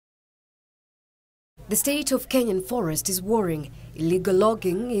The state of Kenyan forest is worrying. Illegal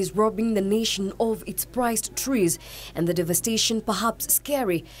logging is robbing the nation of its prized trees, and the devastation perhaps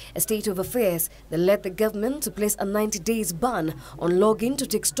scary. A state of affairs that led the government to place a 90-day ban on logging to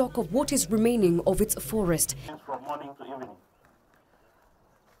take stock of what is remaining of its forest. From morning to evening.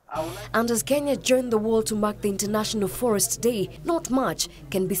 And as Kenya joined the world to mark the International Forest Day, not much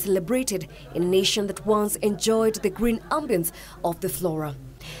can be celebrated in a nation that once enjoyed the green ambience of the flora.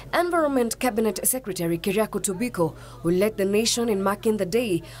 Environment Cabinet Secretary Keriako Tobiko, who led the nation in marking the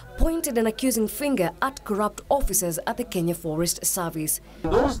day, pointed an accusing finger at corrupt officers at the Kenya Forest Service.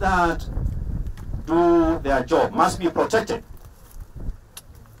 Those that do their job must be protected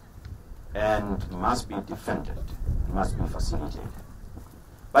and must be defended, must be facilitated.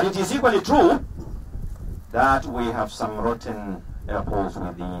 But it is equally true that we have some rotten apples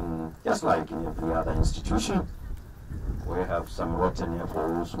within, just like in every other institution. We have some rotten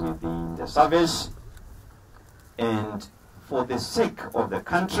apples within the service, and for the sake of the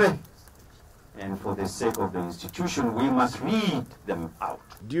country and for the sake of the institution, we must read them out.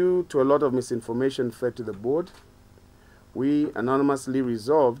 Due to a lot of misinformation fed to the board, we anonymously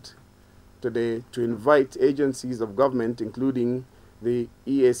resolved today to invite agencies of government, including the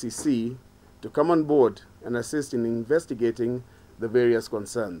EACC, to come on board and assist in investigating the various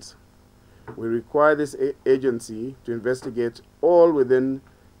concerns. We require this agency to investigate all within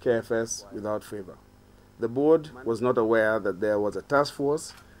KFS without favor. The board was not aware that there was a task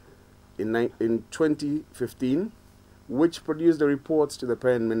force in 2015 which produced the reports to the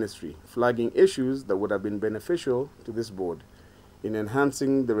parent ministry, flagging issues that would have been beneficial to this board in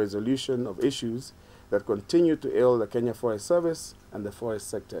enhancing the resolution of issues that continue to ail the Kenya Forest Service and the forest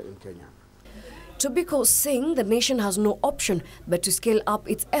sector in Kenya. Tobiko saying the nation has no option but to scale up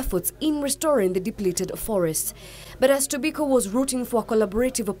its efforts in restoring the depleted forests. But as Tobiko was rooting for a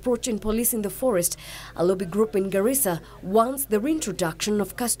collaborative approach in policing the forest, a lobby group in Garissa wants the reintroduction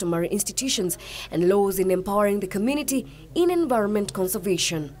of customary institutions and laws in empowering the community in environment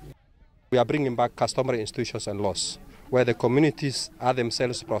conservation. We are bringing back customary institutions and laws where the communities are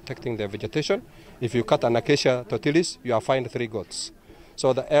themselves protecting their vegetation. If you cut an acacia tortilis, you are fined 3 goats.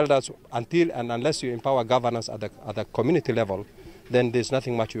 So the elders, until and unless you empower governance at the community level, then there's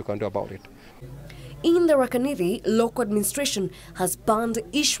nothing much you can do about it. In the Rakanithi, local administration has banned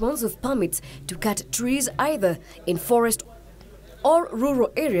issuance of permits to cut trees either in forest or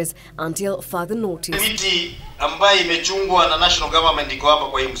rural areas until further notice. Miti ambayo imechungwa na national government iko hapa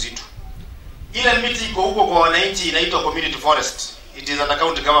kwa hii msitu. Ile miti iko huko kwa wananchi inaitwa community forest. It is under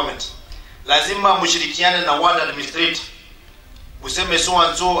county government. Lazima mshirikiane na ward administrator. Useme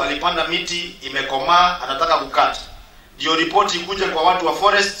so alipanda miti imekomaa anataka kukata. Ndio ripoti ikuje kwa watu wa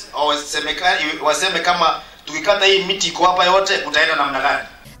forest au waseme kama tukikata hii miti iko hapa yote kutaenda namna gani.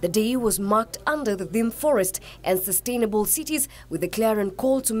 The day was marked under the theme Forest and Sustainable Cities with a clarion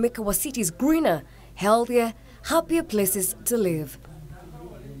call to make our cities greener, healthier, happier places to live.